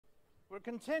We're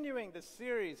continuing the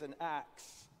series in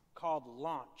Acts called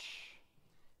Launch.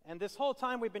 And this whole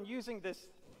time we've been using this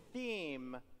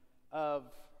theme of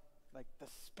like the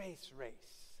space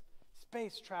race,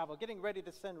 space travel, getting ready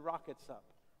to send rockets up.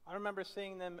 I remember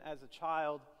seeing them as a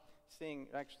child,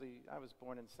 I was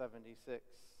born in 76.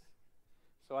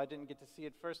 So I didn't get to see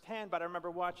it firsthand, but I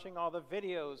remember watching all the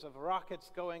videos of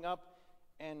rockets going up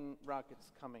and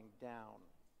rockets coming down.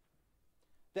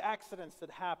 The accidents that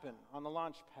happen on the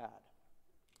launch pad,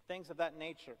 things of that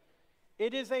nature.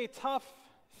 It is a tough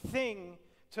thing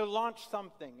to launch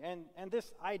something, and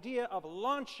this idea of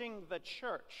launching the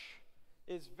church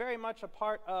is very much a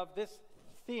part of this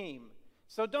theme.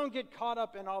 So don't get caught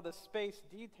up in all the space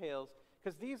details,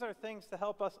 because these are things to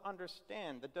help us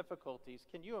understand the difficulties.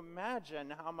 Can you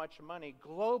imagine how much money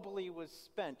globally was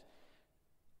spent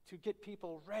to get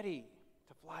people ready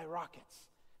to fly rockets,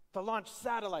 to launch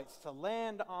satellites, to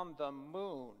land on the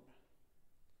moon?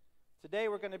 Today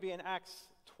we're going to be in Acts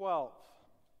 12.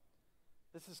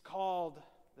 This is called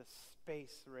the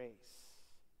space race.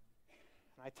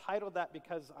 And I titled that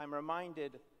because I'm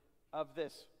reminded of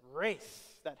this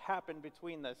race that happened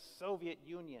between the Soviet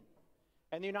Union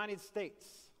and the United States.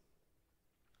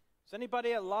 Is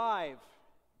anybody alive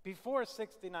before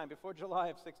 69, before July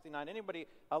of 69? Anybody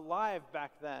alive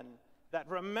back then that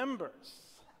remembers?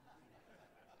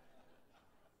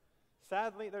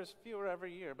 Sadly, there's fewer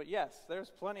every year, but yes, there's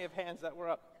plenty of hands that were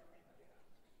up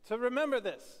to remember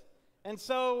this. And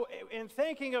so in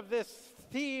thinking of this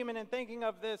theme and in thinking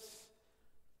of this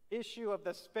issue of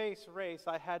the space race,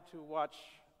 I had to watch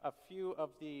a few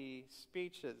of the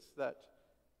speeches that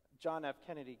John F.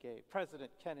 Kennedy gave,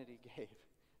 President Kennedy gave.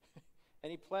 And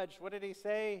he pledged, what did he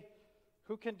say?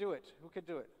 Who can do it? Who can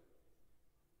do it?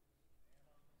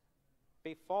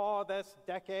 Before this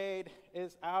decade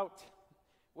is out,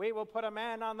 we will put a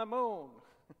man on the moon.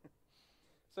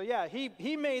 So yeah,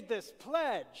 he made this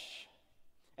pledge.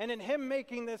 And in him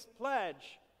making this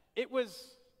pledge, it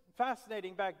was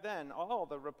fascinating back then. All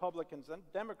the Republicans and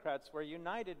Democrats were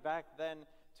united back then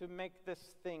to make this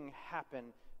thing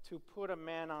happen, to put a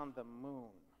man on the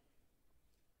moon.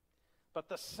 But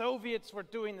the Soviets were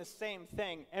doing the same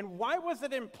thing. And why was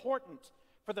it important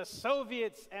for the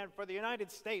Soviets and for the United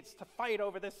States to fight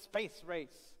over this space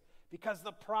race? Because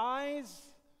the prize,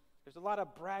 there's a lot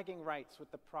of bragging rights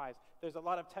with the prize. There's a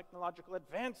lot of technological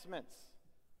advancements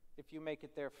if you make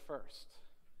it there first.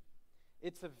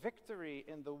 It's a victory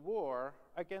in the war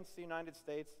against the United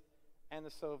States and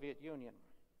the Soviet Union.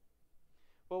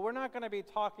 Well, we're not going to be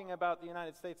talking about the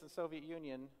United States and Soviet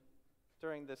Union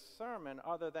during this sermon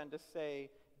other than to say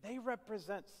they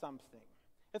represent something.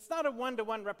 It's not a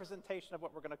one-to-one representation of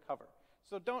what we're going to cover.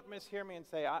 So don't mishear me and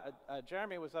say,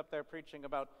 Jeremy was up there preaching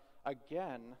about,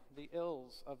 again, the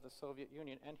ills of the Soviet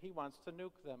Union, and he wants to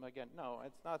nuke them again. No,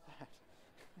 it's not that.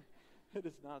 It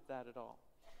is not that at all.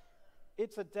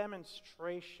 It's a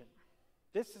demonstration.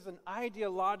 This is an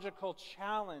ideological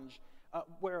challenge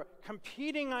where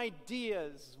competing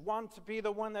ideas want to be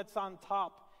the one that's on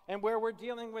top. And where we're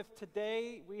dealing with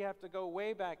today, we have to go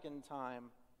way back in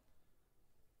time.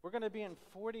 We're going to be in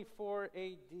 44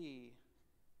 A.D.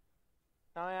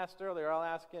 Now, I asked earlier, I'll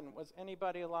ask again, was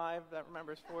anybody alive that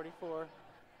remembers 44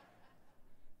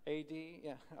 A.D.?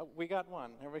 Yeah, we got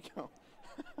one. There we go.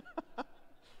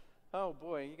 Oh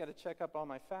boy, you got to check up all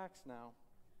my facts now.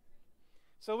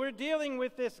 So we're dealing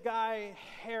with this guy,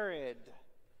 Herod.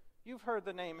 You've heard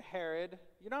the name Herod.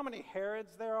 You know how many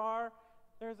Herods there are?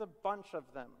 There's a bunch of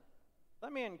them.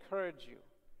 Let me encourage you.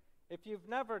 If you've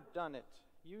never done it,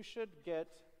 you should get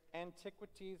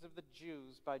Antiquities of the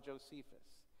Jews by Josephus.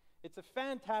 It's a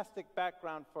fantastic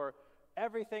background for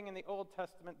everything in the Old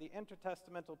Testament, the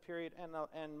intertestamental period,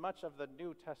 and much of the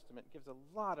New Testament. It gives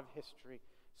a lot of history.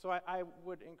 So I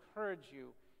would encourage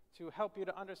you to help you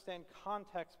to understand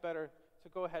context better to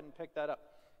go ahead and pick that up.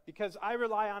 Because I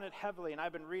rely on it heavily, and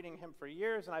I've been reading him for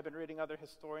years, and I've been reading other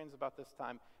historians about this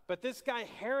time. But this guy,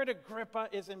 Herod Agrippa,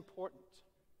 is important.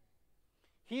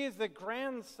 He is the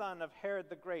grandson of Herod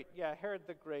the Great. Yeah, Herod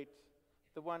the Great,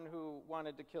 the one who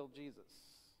wanted to kill Jesus.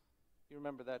 You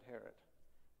remember that Herod.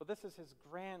 Well, this is his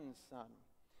grandson.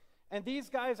 And these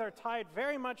guys are tied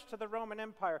very much to the Roman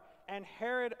Empire. And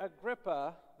Herod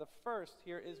Agrippa, the first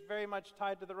here, is very much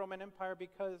tied to the Roman Empire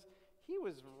because he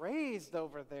was raised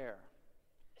over there.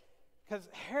 Because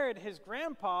Herod, his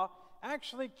grandpa,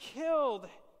 actually killed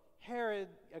Herod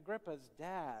Agrippa's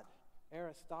dad,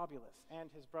 Aristobulus, and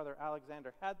his brother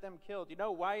Alexander, had them killed. You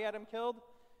know why he had them killed?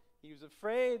 He was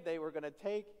afraid they were going to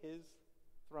take his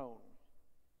throne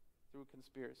through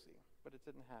conspiracy, but it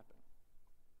didn't happen.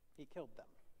 He killed them.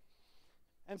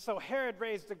 And so Herod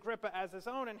raised Agrippa as his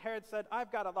own, and Herod said,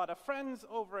 I've got a lot of friends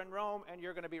over in Rome, and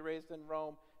you're going to be raised in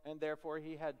Rome. And therefore,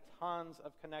 he had tons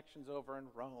of connections over in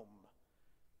Rome.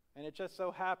 And it just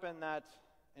so happened that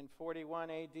in 41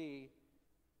 AD,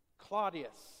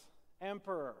 Claudius,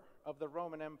 emperor of the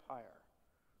Roman Empire,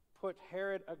 put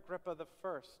Herod Agrippa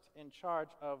I in charge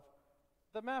of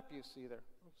the map you see there.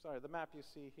 The map you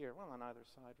see here. Well, on either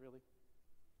side, really.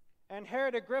 And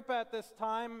Herod Agrippa at this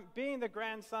time, being the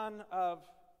grandson of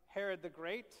Herod the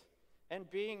Great, and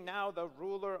being now the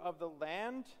ruler of the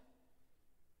land,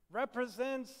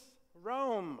 represents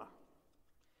Rome.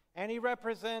 And he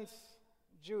represents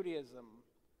Judaism.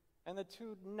 And the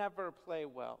two never play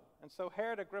well. And so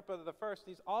Herod Agrippa I,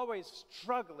 he's always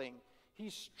struggling.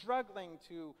 He's struggling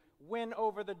to win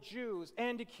over the Jews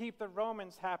and to keep the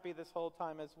Romans happy this whole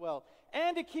time as well.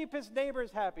 And to keep his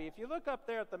neighbors happy. If you look up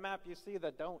there at the map, you see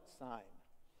the don't sign.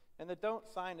 And the don't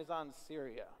sign is on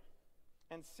Syria.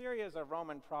 And Syria is a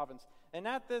Roman province. And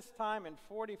at this time, in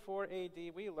 44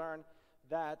 AD, we learn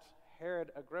that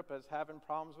Herod Agrippa is having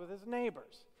problems with his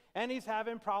neighbors. And he's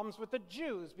having problems with the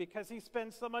Jews because he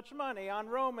spends so much money on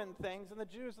Roman things. And the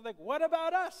Jews are like, what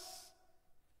about us?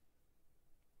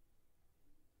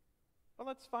 Well,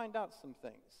 let's find out some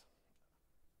things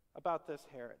about this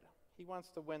Herod. He wants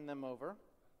to win them over.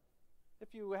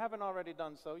 If you haven't already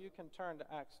done so, you can turn to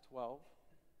Acts 12.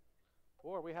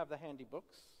 Or we have the handy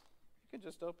books. You can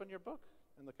just open your book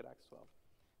and look at Acts 12.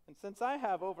 And since I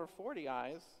have over 40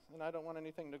 eyes, and I don't want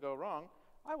anything to go wrong,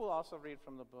 I will also read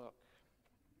from the book.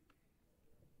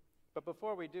 But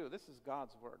before we do, this is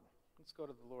God's word. Let's go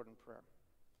to the Lord in prayer.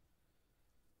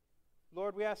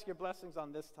 Lord, we ask your blessings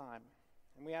on this time.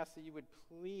 And we ask that you would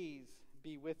please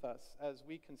be with us as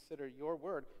we consider your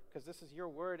word, because this is your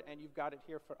word and you've got it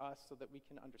here for us so that we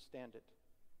can understand it.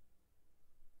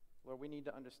 Lord, we need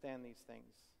to understand these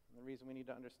things. And the reason we need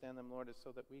to understand them, Lord, is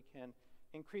so that we can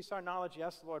increase our knowledge,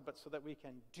 yes, Lord, but so that we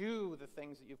can do the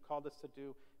things that you've called us to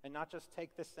do and not just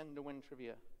take this in to win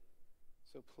trivia.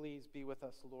 So please be with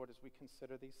us, Lord, as we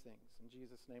consider these things. In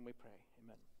Jesus' name we pray.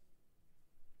 Amen.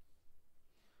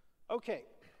 Okay.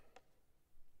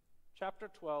 Chapter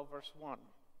 12, verse 1.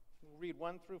 We'll read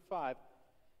 1 through 5.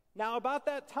 Now about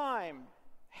that time,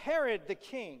 Herod the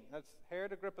king, that's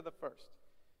Herod Agrippa I,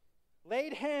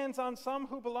 laid hands on some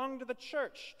who belonged to the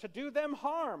church to do them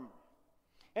harm.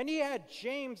 And he had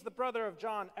James, the brother of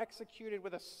John, executed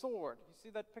with a sword. You see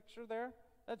that picture there?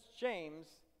 That's James,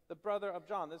 the brother of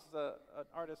John. This is an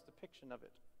artist's depiction of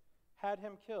it. Had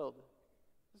him killed.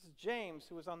 This is James,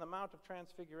 who was on the Mount of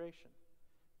Transfiguration.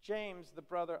 James, the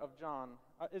brother of John.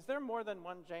 Is there more than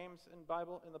one James in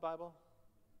the Bible?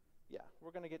 Yeah, we're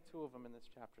going to get two of them in this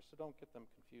chapter, so don't get them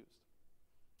confused,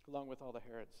 along with all the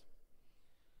Herods.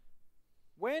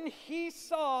 When he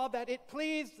saw that it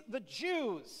pleased the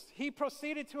Jews, he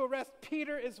proceeded to arrest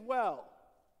Peter as well.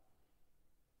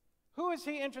 Who is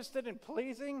he interested in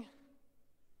pleasing?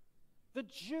 The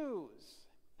Jews.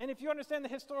 And if you understand the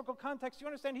historical context, you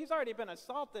understand he's already been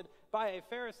assaulted by a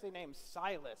Pharisee named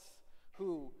Silas,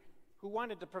 who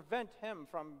wanted to prevent him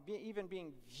from even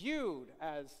being viewed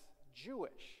as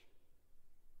Jewish.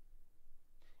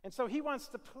 And so he wants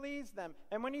to please them.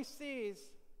 And when he sees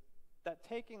that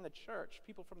taking the church,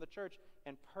 people from the church,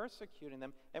 and persecuting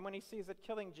them, and when he sees that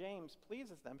killing James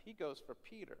pleases them, he goes for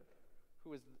Peter,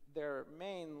 who is their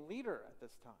main leader at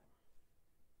this time.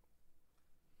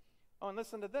 Oh, and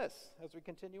listen to this as we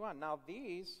continue on. Now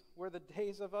these were the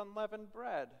days of unleavened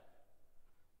bread.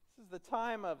 This is the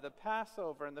time of the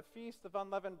Passover and the Feast of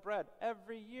Unleavened Bread.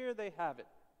 Every year they have it.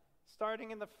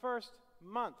 Starting in the first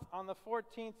month, on the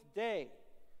 14th day,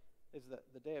 is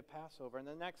the day of Passover. And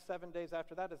the next 7 days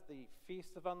after that is the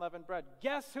Feast of Unleavened Bread.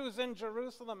 Guess who's in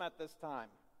Jerusalem at this time?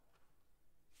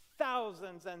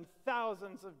 Thousands and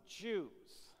thousands of Jews.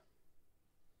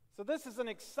 So this is an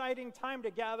exciting time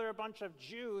to gather a bunch of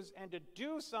Jews and to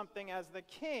do something as the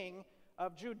king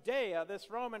of Judea,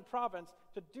 this Roman province,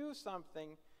 to do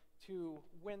something to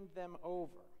win them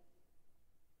over.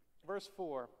 Verse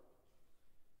 4.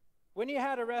 When he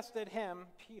had arrested him,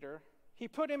 Peter, he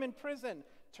put him in prison,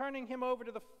 turning him over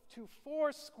to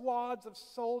 4 squads of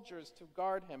soldiers to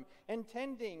guard him,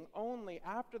 intending only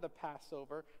after the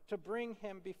Passover to bring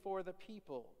him before the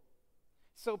people.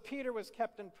 So Peter was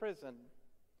kept in prison,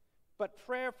 but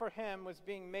prayer for him was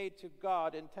being made to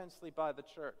God intensely by the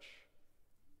church.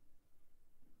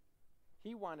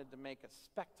 He wanted to make a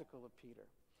spectacle of Peter.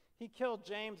 He killed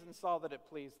James and saw that it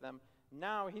pleased them.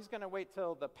 Now he's going to wait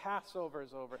till the Passover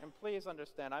is over. And please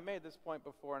understand, I made this point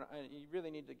before, and you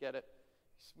really need to get it.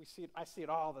 I see it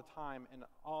all the time in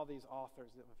all these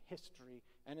authors of history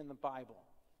and in the Bible.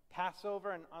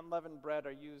 Passover and unleavened bread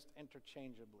are used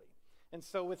interchangeably. And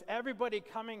so with everybody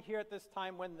coming here at this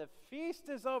time when the feast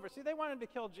is over, see, they wanted to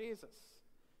kill Jesus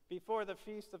before the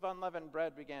Feast of Unleavened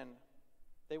Bread began.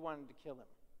 They wanted to kill him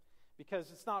because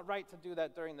it's not right to do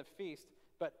that during the feast,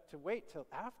 but to wait till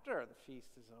after the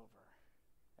feast is over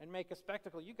and make a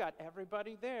spectacle. You got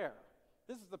everybody there.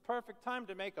 This is the perfect time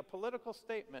to make a political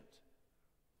statement,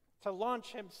 to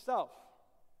launch himself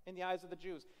in the eyes of the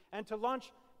Jews. And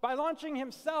by launching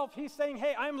himself, he's saying,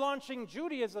 hey, I'm launching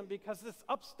Judaism because this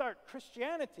upstart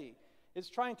Christianity is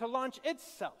trying to launch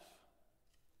itself.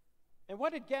 And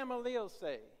what did Gamaliel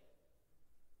say?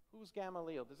 Who's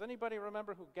Gamaliel? Does anybody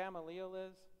remember who Gamaliel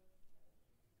is?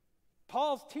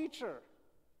 Paul's teacher.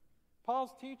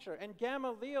 Paul's teacher. And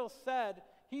Gamaliel said,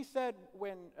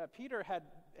 when Peter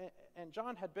and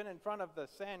John had been in front of the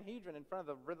Sanhedrin, in front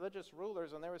of the religious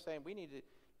rulers, and they were saying, we need to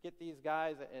get these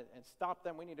guys and stop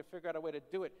them. We need to figure out a way to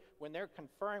do it. When they're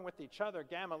conferring with each other,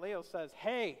 Gamaliel says,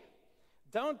 hey,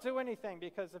 don't do anything,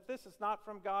 because if this is not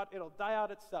from God, it'll die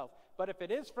out itself. But if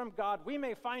it is from God, we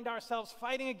may find ourselves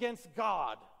fighting against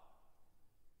God.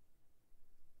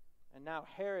 And now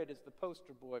Herod is the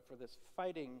poster boy for this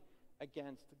fighting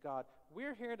against God.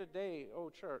 We're here today, oh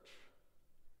church,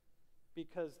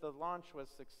 because the launch was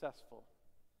successful.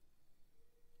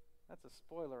 That's a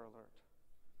spoiler alert.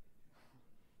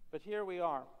 But here we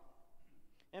are.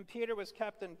 And Peter was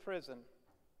kept in prison.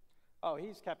 Oh,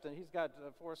 he's got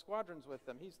 4 squadrons with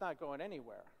him. He's not going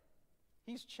anywhere.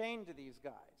 He's chained to these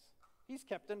guys. He's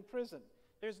kept in prison.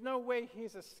 There's no way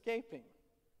he's escaping.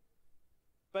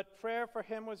 But prayer for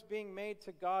him was being made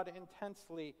to God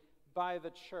intensely by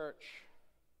the church.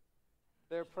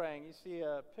 They're praying. You see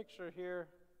a picture here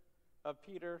of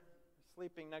Peter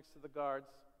sleeping next to the guards,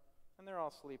 and they're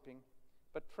all sleeping.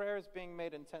 But prayer is being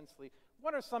made intensely.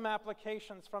 What are some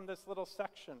applications from this little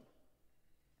section?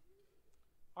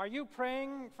 Are you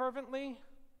praying fervently?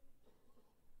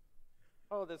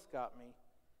 Oh, this got me.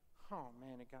 Oh,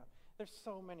 man, it got me. There's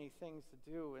so many things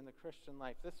to do in the Christian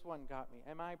life. This one got me.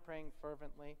 Am I praying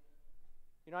fervently?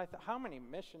 You know, how many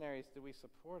missionaries do we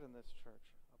support in this church?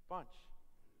 A bunch.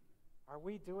 Are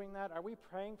we doing that? Are we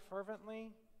praying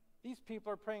fervently? These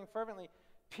people are praying fervently.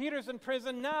 Peter's in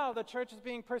prison now. The church is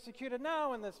being persecuted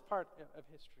now in this part of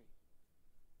history.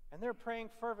 And they're praying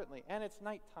fervently. And it's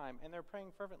nighttime, and they're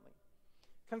praying fervently.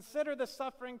 Consider the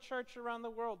suffering church around the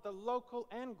world, the local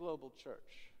and global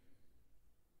church.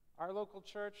 Our local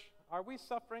church, are we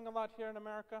suffering a lot here in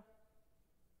America?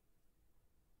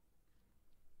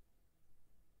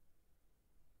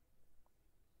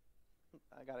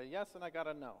 I got a yes and I got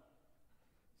a no.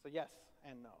 So yes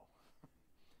and no.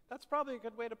 That's probably a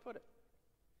good way to put it.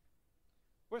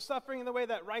 We're suffering in the way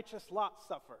that righteous Lot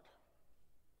suffered.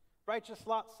 Righteous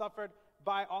Lot suffered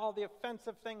by all the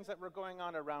offensive things that were going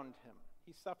on around him.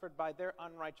 He suffered by their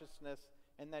unrighteousness,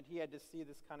 and that he had to see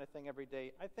this kind of thing every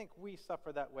day. I think we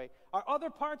suffer that way. Are other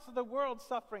parts of the world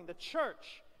suffering? The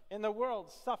church in the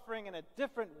world suffering in a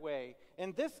different way,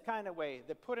 in this kind of way,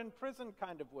 the put in prison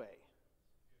kind of way?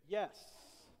 Yes,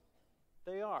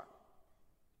 they are.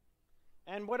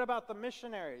 And what about the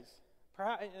missionaries?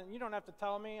 Perhaps, and you don't have to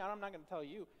tell me, I'm not going to tell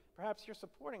you. Perhaps you're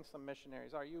supporting some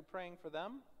missionaries. Are you praying for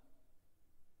them?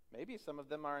 Maybe some of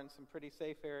them are in some pretty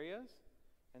safe areas.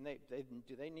 And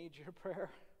do they need your prayer?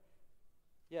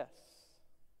 Yes.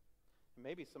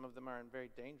 Maybe some of them are in very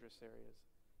dangerous areas.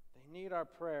 They need our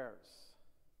prayers.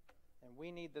 And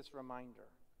we need this reminder.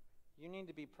 You need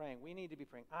to be praying. We need to be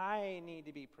praying. I need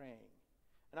to be praying.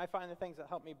 And I find the things that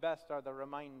help me best are the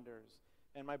reminders.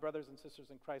 And my brothers and sisters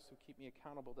in Christ who keep me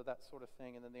accountable to that sort of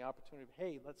thing. And then the opportunity of,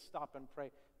 hey, let's stop and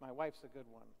pray. My wife's a good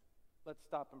one. Let's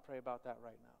stop and pray about that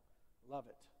right now. Love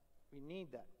it. We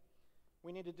need that.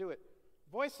 We need to do it.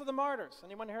 Voice of the Martyrs.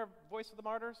 Anyone hear Voice of the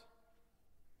Martyrs?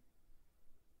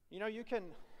 You know, you can,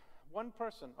 one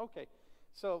person, okay.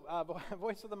 So,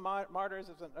 Voice of the Martyrs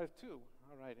is two.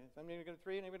 All right. Somebody get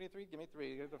 3? Anybody get 3? Give me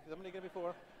 3. Somebody give me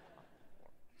 4.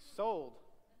 Sold.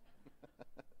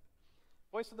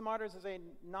 Voice of the Martyrs is a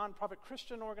non-profit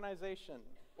Christian organization.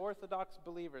 Orthodox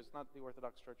believers, not the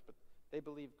Orthodox Church, but they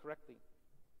believe correctly.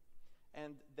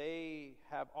 And they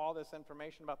have all this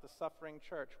information about the suffering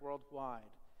church worldwide.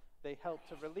 They help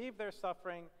to relieve their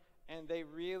suffering, and they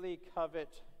really covet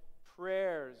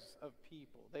prayers of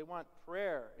people. They want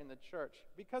prayer in the church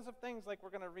because of things like we're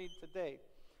going to read today.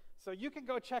 So you can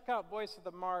go check out Voice of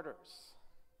the Martyrs.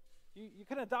 You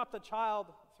can adopt a child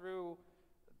through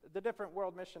the different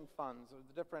World Mission Funds or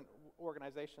the different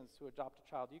organizations to adopt a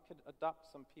child. You could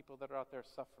adopt some people that are out there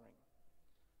suffering.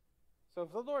 So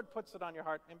if the Lord puts it on your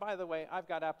heart, and by the way, I've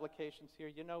got applications here.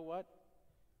 You know what?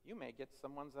 You may get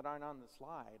some ones that aren't on the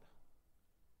slide,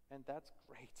 and that's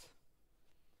great.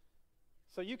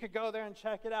 So you could go there and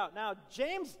check it out. Now,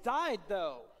 James died,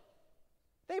 though.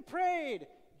 They prayed.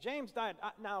 James died.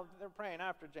 Now, they're praying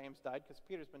after James died because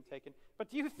Peter's been taken. But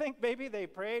do you think maybe they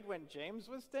prayed when James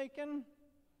was taken?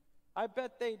 I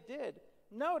bet they did.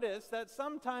 Notice that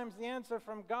sometimes the answer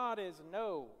from God is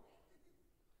no.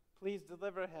 Please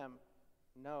deliver him.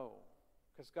 No,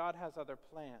 because God has other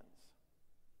plans.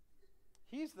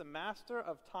 He's the master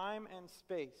of time and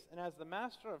space. And as the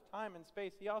master of time and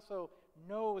space, he also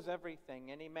knows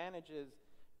everything, and he manages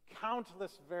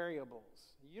countless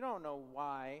variables. You don't know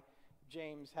why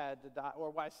James had to die,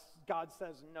 or why God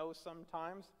says no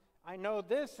sometimes. I know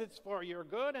this, it's for your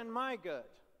good and my good.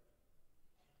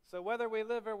 So whether we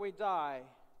live or we die,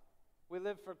 we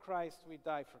live for Christ, we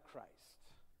die for Christ.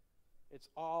 It's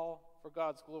all for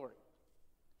God's glory.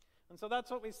 And so that's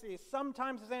what we see.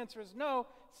 Sometimes his answer is no,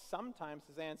 sometimes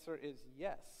his answer is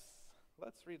yes.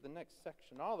 Let's read the next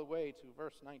section all the way to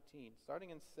verse 19, starting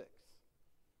in 6.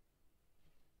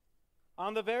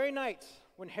 On the very night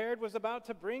when Herod was about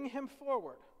to bring him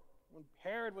forward, when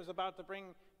Herod was about to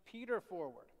bring Peter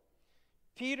forward,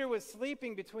 Peter was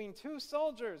sleeping between two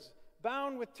soldiers,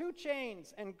 bound with two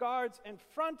chains, and guards in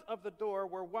front of the door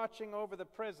were watching over the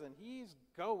prison. He's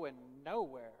going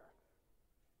nowhere.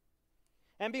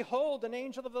 And behold, an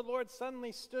angel of the Lord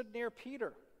suddenly stood near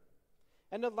Peter,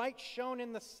 and a light shone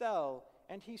in the cell,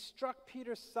 and he struck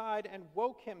Peter's side and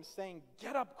woke him, saying,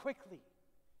 "Get up quickly."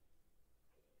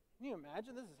 Can you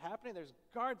imagine this is happening? There's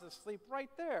guards asleep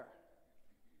right there.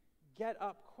 Get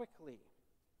up quickly.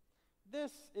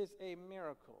 This is a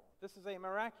miracle. This is a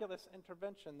miraculous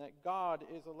intervention that God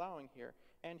is allowing here.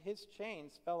 And his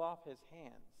chains fell off his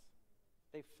hands.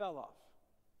 They fell off.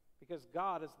 Because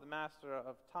God is the master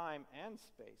of time and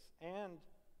space and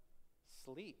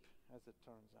sleep, as it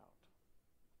turns out.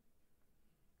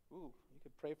 Ooh, you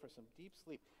could pray for some deep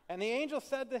sleep. And the angel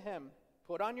said to him,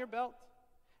 "Put on your belt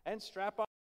and strap on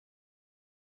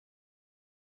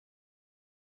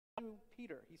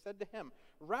Peter." He said to him,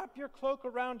 "Wrap your cloak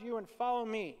around you and follow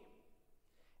me."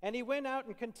 And he went out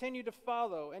and continued to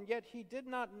follow, and yet he did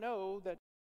not know that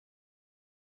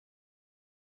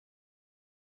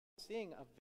seeing a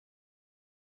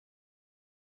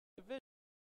vision.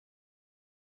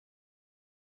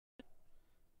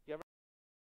 You ever?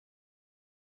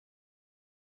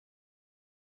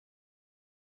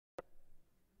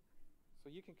 So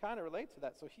you can kind of relate to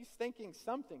that. So he's thinking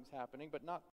something's happening, but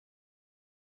not.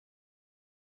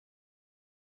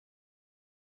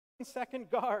 Second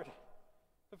guard.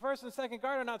 The first and second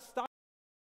guard are not stopping.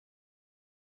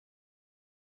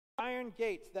 Iron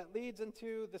gate that leads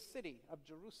into the city of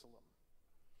Jerusalem,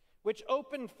 which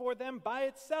opened for them by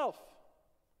itself.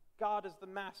 God is the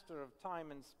master of time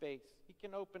and space. He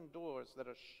can open doors that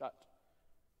are shut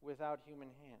without human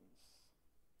hands.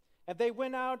 And they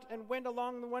went out and went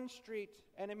along the one street,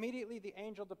 and immediately the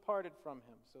angel departed from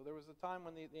him. So there was a time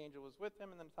when the angel was with him,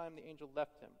 and then a time the angel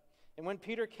left him. And when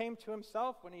Peter came to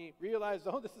himself, when he realized,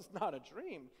 oh, this is not a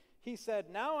dream, he said,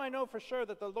 "Now I know for sure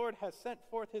that the Lord has sent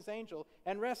forth his angel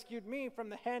and rescued me from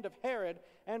the hand of Herod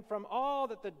and from all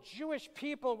that the Jewish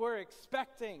people were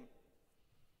expecting."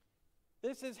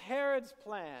 This is Herod's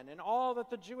plan and all that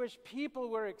the Jewish people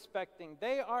were expecting.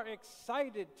 They are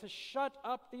excited to shut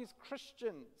up these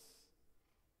Christians,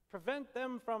 prevent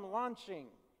them from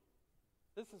launching.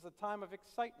 This is a time of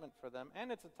excitement for them,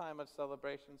 and it's a time of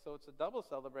celebration, so it's a double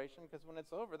celebration, because when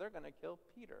it's over, they're going to kill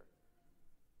Peter.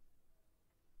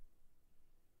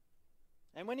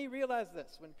 And when Peter realized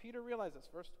this,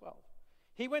 verse 12,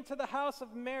 he went to the house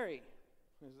of Mary.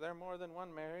 Is there more than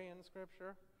one Mary in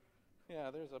Scripture?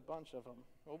 Yeah, there's a bunch of them.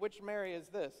 Well, which Mary is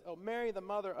this? Oh, Mary, the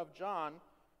mother of John,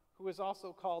 who is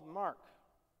also called Mark.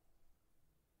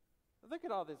 Look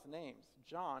at all these names.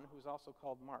 John, who's also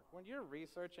called Mark. When you're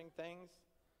researching things,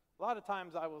 a lot of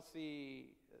times I will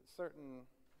see certain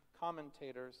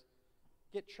commentators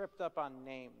get tripped up on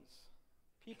names.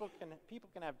 People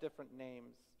can have different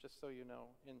names, just so you know,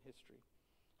 in history.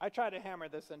 I try to hammer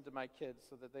this into my kids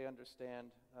so that they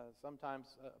understand.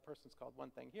 Sometimes a person's called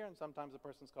one thing here, and sometimes a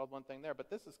person's called one thing there.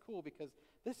 But this is cool because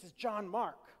this is John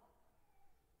Mark.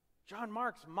 John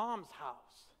Mark's mom's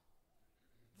house.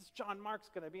 This John Mark's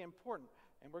going to be important,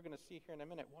 and we're going to see here in a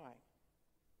minute why.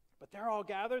 But they're all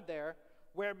gathered there,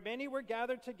 where many were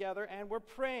gathered together and were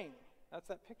praying. That's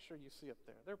that picture you see up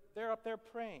there. They're up there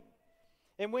praying.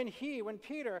 And when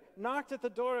Peter knocked at the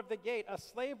door of the gate, a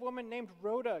slave woman named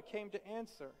Rhoda came to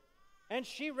answer. And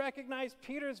she recognized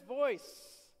Peter's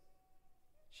voice.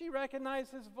 She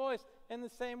recognized his voice in the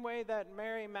same way that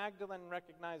Mary Magdalene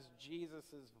recognized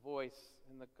Jesus' voice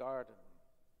in the garden,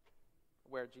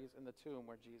 in the tomb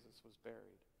where Jesus was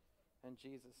buried. And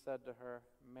Jesus said to her,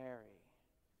 "Mary."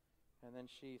 And then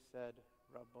she said,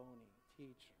 Rabboni,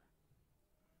 teacher.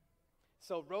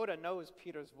 So Rhoda knows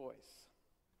Peter's voice.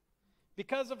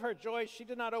 Because of her joy, she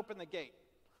did not open the gate.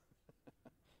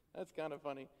 That's kind of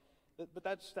funny. But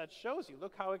that shows you.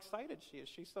 Look how excited she is.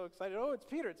 She's so excited. Oh, it's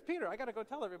Peter. It's Peter. I got to go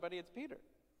tell everybody it's Peter.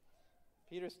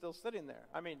 Peter's still sitting there.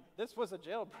 I mean, this was a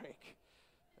jailbreak.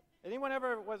 Anyone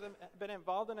ever been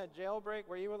involved in a jailbreak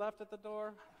where you were left at the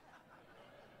door?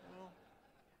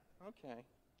 No? Okay.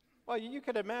 Well, you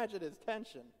could imagine his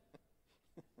tension.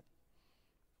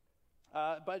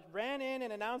 But ran in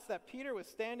and announced that Peter was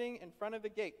standing in front of the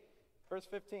gate. Verse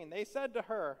 15, they said to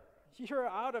her, you're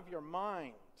out of your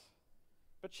mind.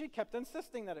 But she kept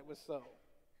insisting that it was so.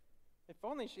 If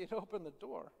only she had opened the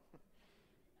door.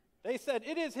 They said,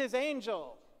 it is his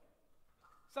angel.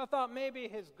 So I thought maybe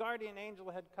his guardian angel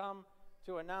had come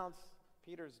to announce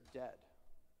Peter's dead.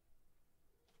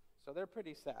 So they're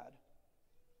pretty sad.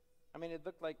 I mean, it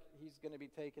looked like he's going to be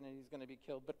taken and he's going to be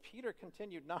killed. But Peter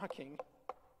continued knocking.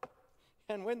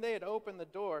 And when they had opened the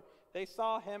door, they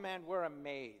saw him and were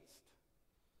amazed.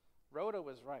 Rhoda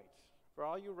was right. For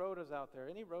all you Rhodas out there,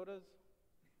 any Rhodas?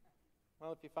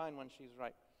 Well, if you find one, she's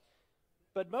right.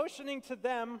 But motioning to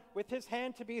them with his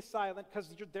hand to be silent,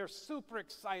 because they're super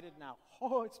excited now.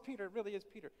 Oh, it's Peter. It really is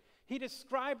Peter. He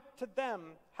described to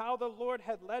them how the Lord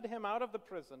had led him out of the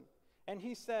prison. And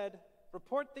he said,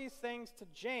 report these things to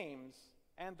James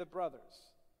and the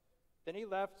brothers. Then he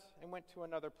left and went to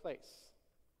another place.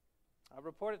 I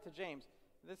reported to James.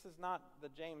 This is not the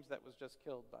James that was just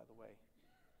killed, by the way.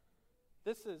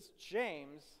 This is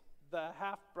James, the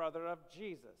half-brother of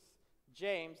Jesus.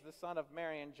 James, the son of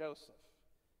Mary and Joseph.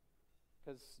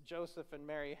 Because Joseph and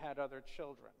Mary had other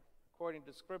children. According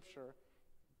to Scripture,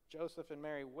 Joseph and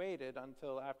Mary waited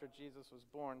until after Jesus was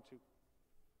born to,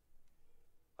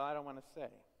 I don't want to say,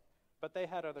 but they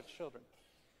had other children.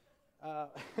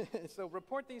 So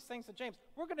report these things to James.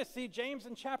 We're going to see James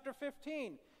in chapter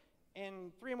 15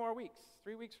 in 3 more weeks.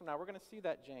 3 weeks from now, we're going to see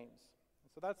that James.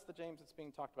 So that's the James that's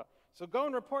being talked about. So go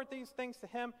and report these things to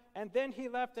him. And then he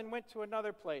left and went to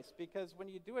another place. Because when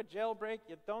you do a jailbreak,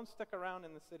 you don't stick around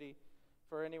in the city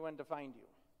for anyone to find you.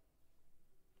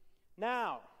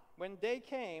 Now, when day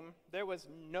came, there was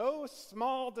no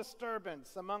small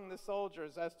disturbance among the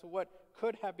soldiers as to what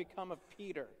could have become of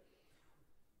Peter.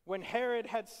 When Herod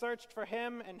had searched for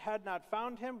him and had not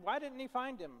found him, why didn't he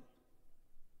find him?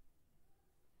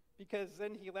 Because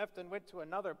then he left and went to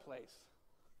another place.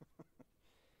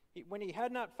 When he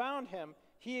had not found him,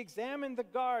 he examined the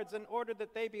guards and ordered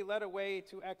that they be led away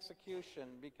to execution.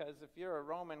 Because if you're a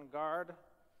Roman guard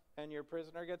and your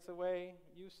prisoner gets away,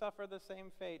 you suffer the same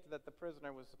fate that the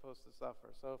prisoner was supposed to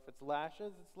suffer. So if it's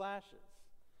lashes, it's lashes.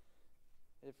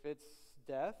 If it's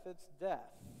death, it's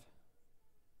death.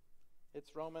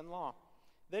 It's Roman law.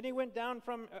 Then he went down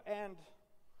and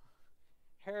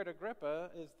Herod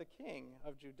Agrippa is the king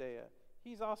of Judea.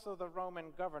 He's also the Roman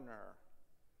governor.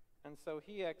 And so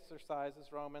he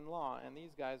exercises Roman law, and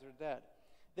these guys are dead.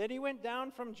 Then he went down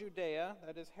from Judea,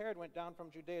 that is, Herod went down from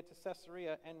Judea to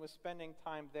Caesarea and was spending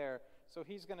time there. So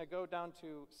he's going to go down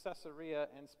to Caesarea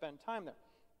and spend time there,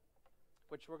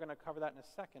 which we're going to cover that in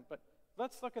a second. But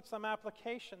let's look at some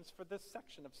applications for this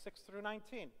section of 6 through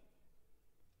 19.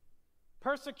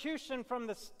 Persecution from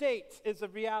the state is a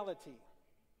reality.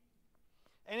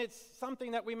 And it's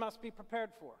something that we must be prepared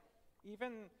for.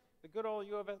 Even the good old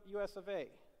US of A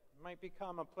might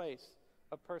become a place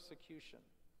of persecution.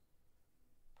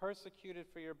 Persecuted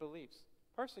for your beliefs.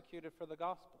 Persecuted for the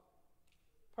gospel.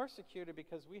 Persecuted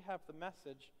because we have the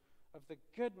message of the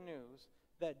good news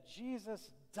that Jesus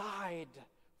died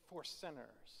for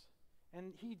sinners.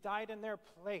 And he died in their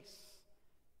place.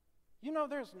 You know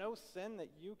there's no sin that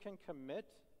you can commit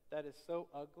that is so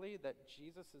ugly that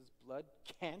Jesus' blood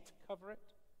can't cover it?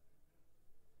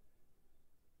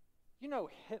 You know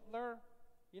Hitler?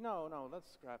 No,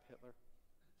 let's scrap Hitler.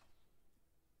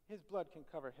 His blood can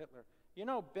cover Hitler. You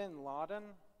know bin Laden?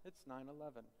 It's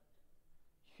 9/11.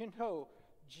 You know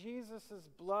Jesus'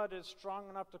 blood is strong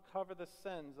enough to cover the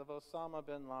sins of Osama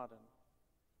bin Laden.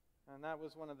 And that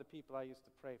was one of the people I used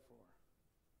to pray for,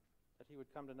 that he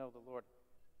would come to know the Lord.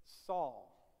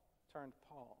 Saul turned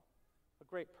Paul, a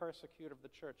great persecutor of the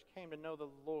church, came to know the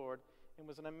Lord and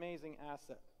was an amazing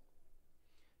asset.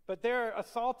 But they're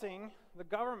assaulting, the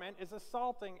government is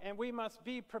assaulting, and we must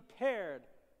be prepared.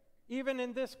 Even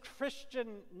in this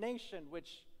Christian nation,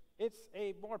 which it's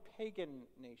a more pagan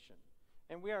nation.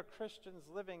 And we are Christians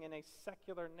living in a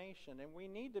secular nation, and we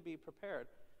need to be prepared.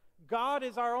 God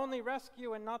is our only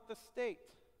rescue and not the state.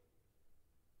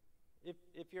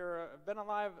 If you've been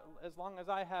alive as long as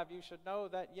I have, you should know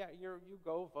that, you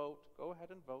go vote. Go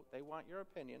ahead and vote. They want your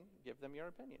opinion. Give them your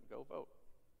opinion. Go vote.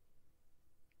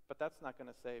 But that's not going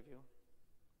to save you.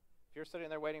 If you're sitting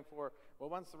there waiting for, well,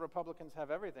 once the Republicans have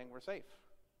everything, we're safe.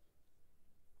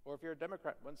 Or if you're a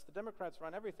Democrat, once the Democrats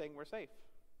run everything, we're safe.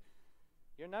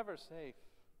 You're never safe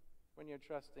when you're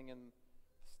trusting in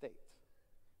the state.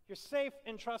 You're safe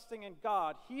in trusting in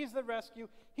God. He's the rescue.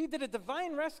 He did a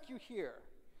divine rescue here.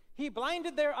 He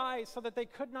blinded their eyes so that they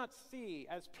could not see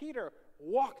as Peter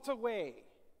walked away.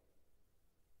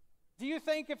 Do you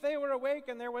think if they were awake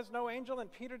and there was no angel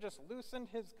and Peter just loosened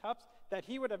his cups that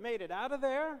he would have made it out of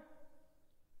there?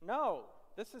 No.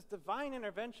 This is divine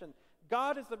intervention.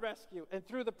 God is the rescue, and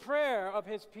through the prayer of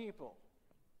his people,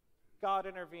 God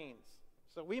intervenes.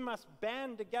 So we must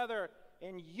band together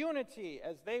in unity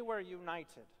as they were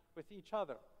united with each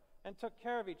other and took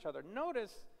care of each other.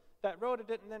 Notice that Rhoda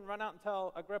didn't then run out and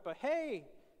tell Agrippa, hey,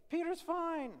 Peter's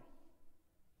fine.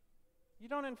 You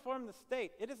don't inform the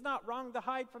state. It is not wrong to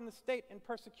hide from the state in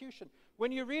persecution.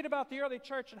 When you read about the early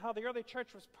church and how the early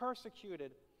church was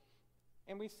persecuted,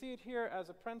 and we see it here as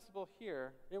a principle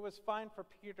here, it was fine for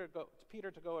Peter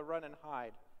to go and run and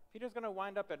hide. Peter's going to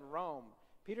wind up in Rome.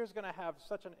 Peter's going to have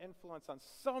such an influence on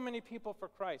so many people for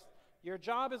Christ. Your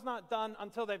job is not done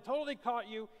until they've totally caught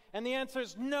you, and the answer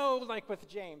is no, like with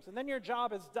James. And then your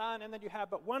job is done, and then you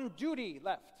have but one duty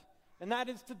left, and that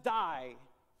is to die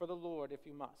for the Lord if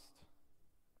you must.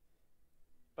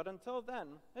 But until then,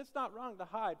 it's not wrong to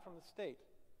hide from the state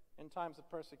in times of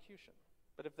persecution.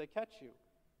 But if they catch you,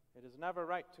 it is never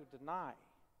right to deny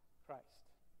Christ.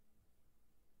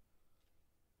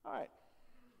 All right.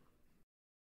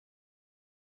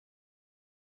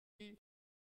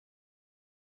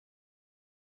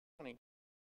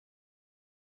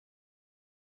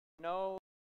 No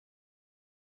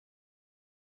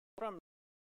from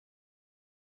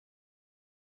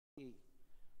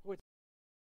which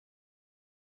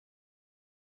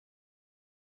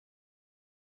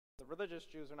the religious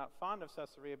Jews are not fond of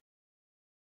Caesarea,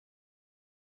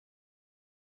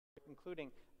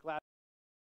 including glad.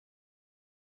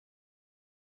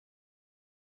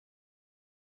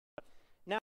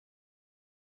 Now,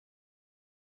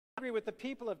 I agree with the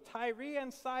people of Tyre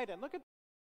and Sidon. Look at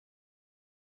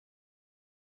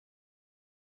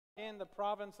in the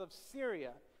province of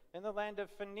Syria, in the land of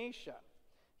Phoenicia.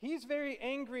 He's very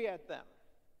angry at them.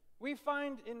 We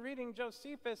find in reading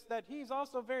Josephus that he's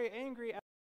also very angry at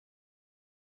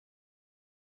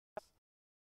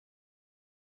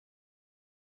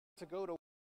to go to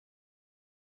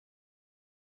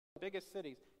the biggest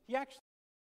cities. He actually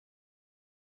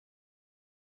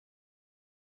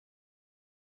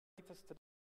to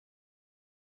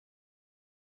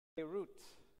Beirut.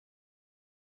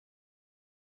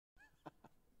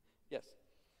 Yes.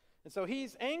 And so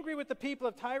he's angry with the people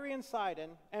of Tyre and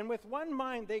Sidon, and with one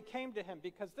mind they came to him,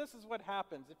 because this is what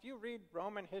happens. If you read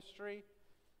Roman history,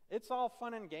 it's all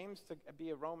fun and games to be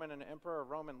a Roman, an emperor, a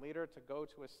Roman leader, to go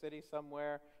to a city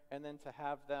somewhere, and then to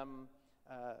have them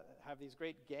have these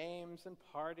great games and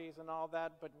parties and all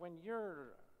that. But when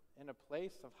you're in a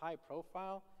place of high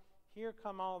profile, here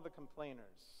come all the complainers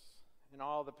and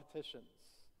all the petitions.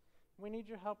 We need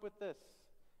your help with this.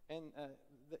 And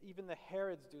even the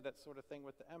Herods do that sort of thing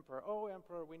with the emperor. Oh,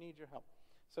 emperor, we need your help.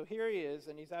 So here he is,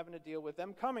 and he's having to deal with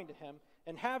them coming to him,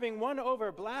 and having won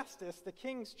over Blastus, the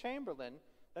king's chamberlain.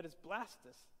 That is,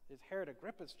 Blastus is Herod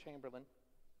Agrippa's chamberlain,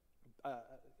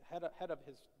 head of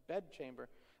his bedchamber.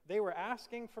 They were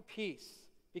asking for peace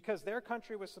because their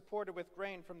country was supported with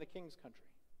grain from the king's country.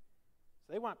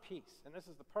 So they want peace, and this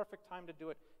is the perfect time to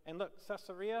do it. And look,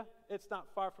 Caesarea, it's not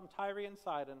far from Tyre and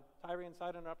Sidon. Tyre and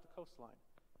Sidon are up the coastline.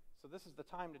 So this is the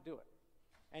time to do it.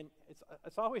 And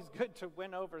it's always good to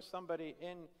win over somebody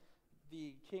in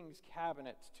the king's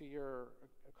cabinet to your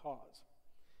cause,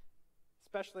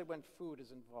 especially when food is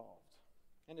involved.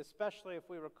 And especially if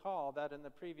we recall that in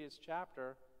the previous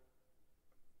chapter,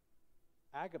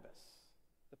 Agabus,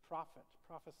 the prophet,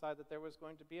 prophesied that there was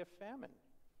going to be a famine.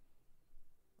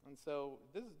 And so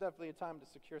this is definitely a time to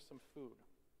secure some food.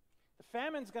 The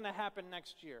famine's going to happen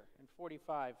next year in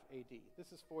 45 AD.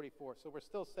 This is 44, so we're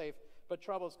still safe, but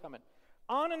trouble's coming.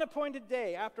 On an appointed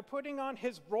day, after putting on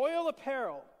his royal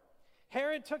apparel,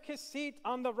 Herod took his seat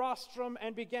on the rostrum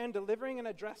and began delivering an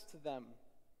address to them.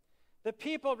 The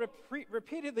people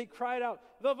repeatedly cried out,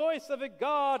 "The voice of a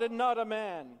God and not a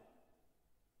man."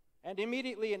 And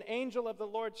immediately an angel of the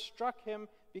Lord struck him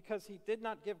because he did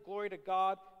not give glory to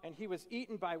God, and he was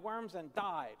eaten by worms and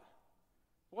died.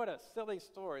 What a silly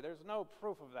story. There's no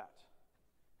proof of that,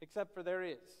 except for there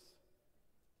is.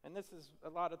 And this is a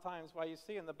lot of times why you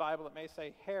see in the Bible it may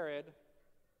say Herod.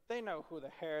 They know who the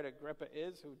Herod Agrippa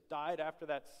is, who died after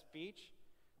that speech.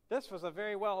 This was a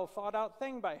very well thought out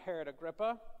thing by Herod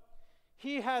Agrippa.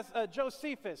 He has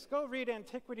Josephus. Go read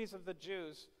Antiquities of the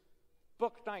Jews,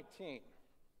 book 19.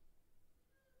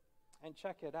 And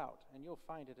check it out, and you'll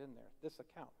find it in there, this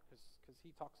account, because he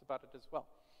talks about it as well.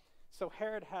 So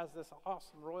Herod has this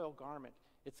awesome royal garment.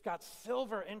 It's got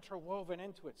silver interwoven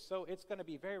into it, so it's going to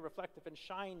be very reflective and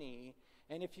shiny.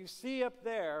 And if you see up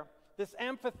there, this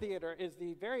amphitheater is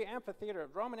the very amphitheater,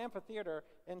 Roman amphitheater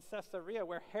in Caesarea,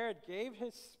 where Herod gave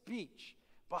his speech.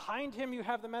 Behind him you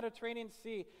have the Mediterranean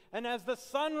Sea. And as the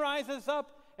sun rises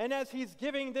up, and as he's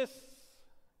giving this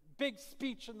big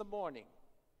speech in the morning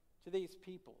to these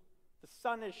people, the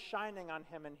sun is shining on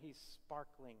him and he's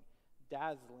sparkling,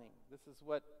 dazzling. This is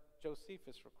what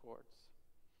Josephus records.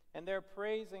 And they're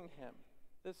praising him.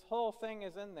 This whole thing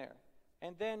is in there.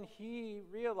 And then he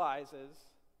realizes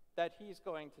that he's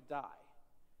going to die.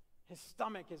 His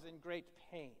stomach is in great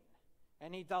pain.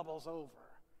 And he doubles over.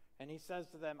 And he says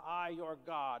to them, I, your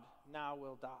God, now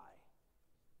will die.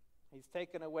 He's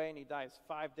taken away and he dies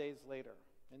 5 days later.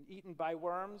 And eaten by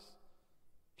worms,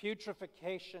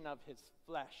 putrefaction of his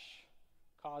flesh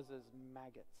causes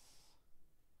maggots.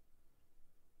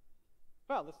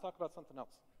 Well, let's talk about something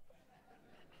else.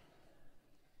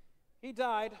 He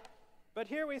died, but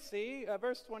here we see,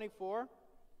 verse 24,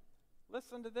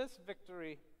 listen to this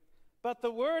victory. But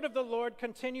the word of the Lord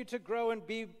continued to grow and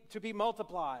to be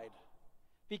multiplied,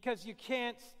 because you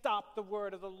can't stop the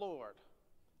word of the Lord.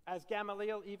 As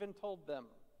Gamaliel even told them,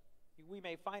 we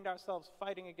may find ourselves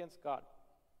fighting against God.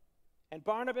 And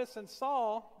Barnabas and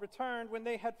Saul returned when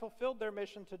they had fulfilled their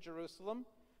mission to Jerusalem,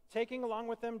 taking along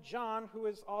with them John, who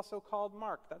is also called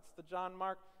Mark. That's the John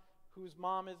Mark whose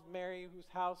mom is Mary, whose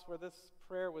house where this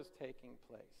prayer was taking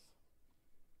place.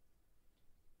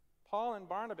 Paul and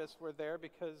Barnabas were there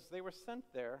because they were sent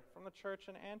there from the church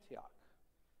in Antioch.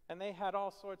 And they had all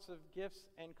sorts of gifts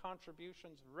and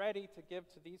contributions ready to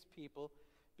give to these people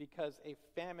because a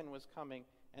famine was coming,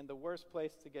 and the worst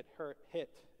place to get hit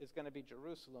is going to be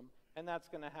Jerusalem, and that's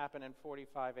going to happen in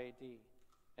 45 AD.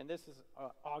 And this is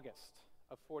August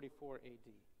of 44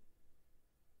 AD.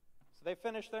 So they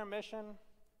finish their mission,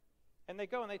 and they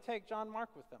go and they take John Mark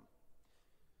with them.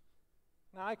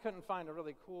 Now, I couldn't find a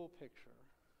really cool picture,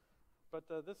 but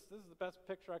this is the best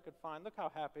picture I could find. Look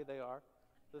how happy they are,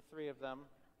 the three of them.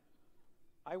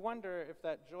 I wonder if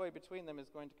that joy between them is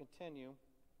going to continue.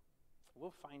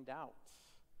 We'll find out.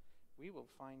 We will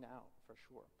find out for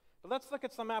sure. But let's look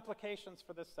at some applications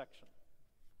for this section.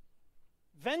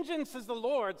 Vengeance is the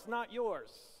Lord's, not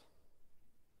yours.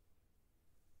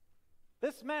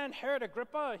 This man, Herod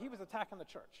Agrippa, he was attacking the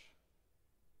church.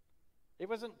 It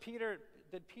wasn't Peter.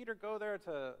 Did Peter go there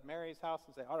to Mary's house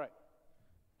and say, all right,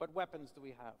 what weapons do we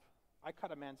have? I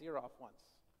cut a man's ear off once.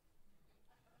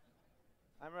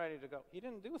 I'm ready to go. He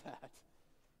didn't do that.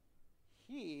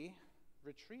 He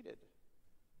retreated.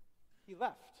 He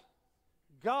left.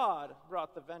 God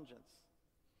brought the vengeance.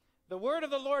 The word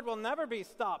of the Lord will never be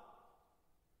stopped.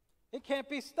 It can't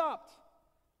be stopped.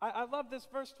 I love this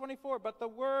verse 24. But the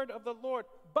word of the Lord,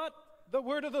 but the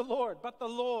word of the Lord, but the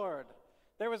Lord.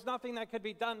 There was nothing that could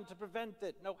be done to prevent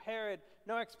it. No Herod,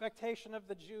 no expectation of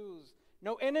the Jews,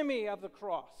 no enemy of the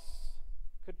cross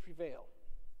could prevail.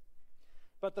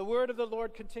 But the word of the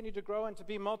Lord continued to grow and to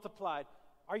be multiplied.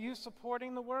 Are you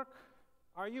supporting the work?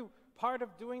 Are you part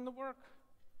of doing the work?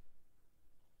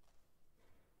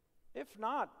 If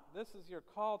not, this is your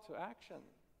call to action.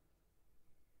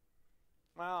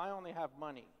 Well, I only have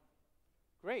money.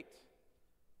 Great.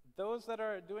 Those that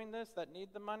are doing this, that need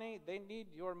the money, they need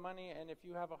your money, and if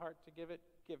you have a heart to give it,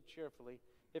 give cheerfully.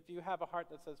 If you have a heart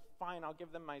that says, fine, I'll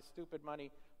give them my stupid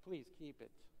money, please keep it.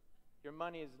 Your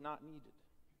money is not needed.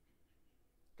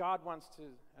 God wants to,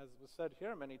 as was said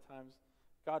here many times,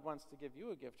 God wants to give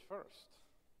you a gift first.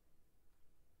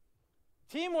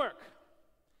 Teamwork.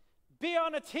 Be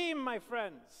on a team, my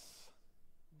friends.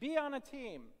 Be on a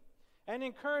team. And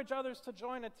encourage others to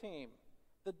join a team.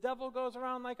 The devil goes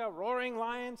around like a roaring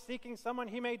lion seeking someone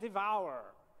he may devour.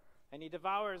 And he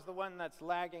devours the one that's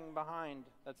lagging behind,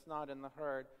 that's not in the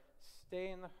herd. Stay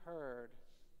in the herd.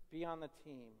 Be on the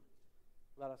team.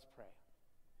 Let us pray.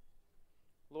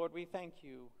 Lord, we thank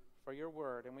you for your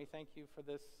word, and we thank you for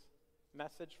this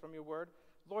message from your word.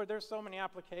 Lord, there's so many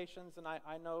applications, and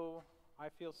I know I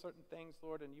feel certain things,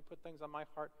 Lord, and you put things on my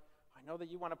heart. I know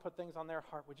that you want to put things on their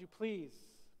heart. Would you please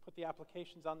put the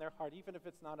applications on their heart, even if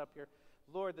it's not up here?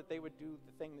 Lord, that they would do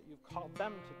the thing that you've called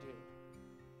them to do.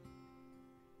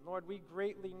 Lord, we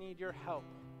greatly need your help.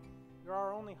 You're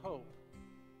our only hope.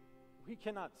 We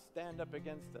cannot stand up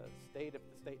against the state if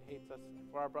the state hates us.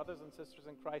 For our brothers and sisters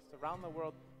in Christ around the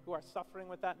world who are suffering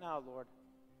with that now, Lord,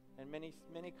 in many,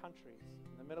 many countries,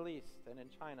 in the Middle East and in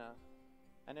China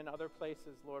and in other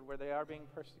places, Lord, where they are being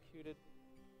persecuted,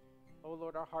 Oh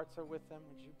Lord, our hearts are with them.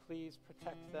 Would you please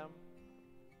protect them?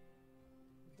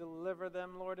 Deliver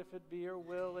them, Lord, if it be your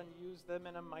will, and use them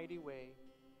in a mighty way.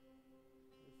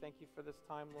 We thank you for this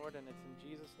time, Lord, and it's in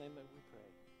Jesus' name that we pray.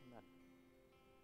 Amen.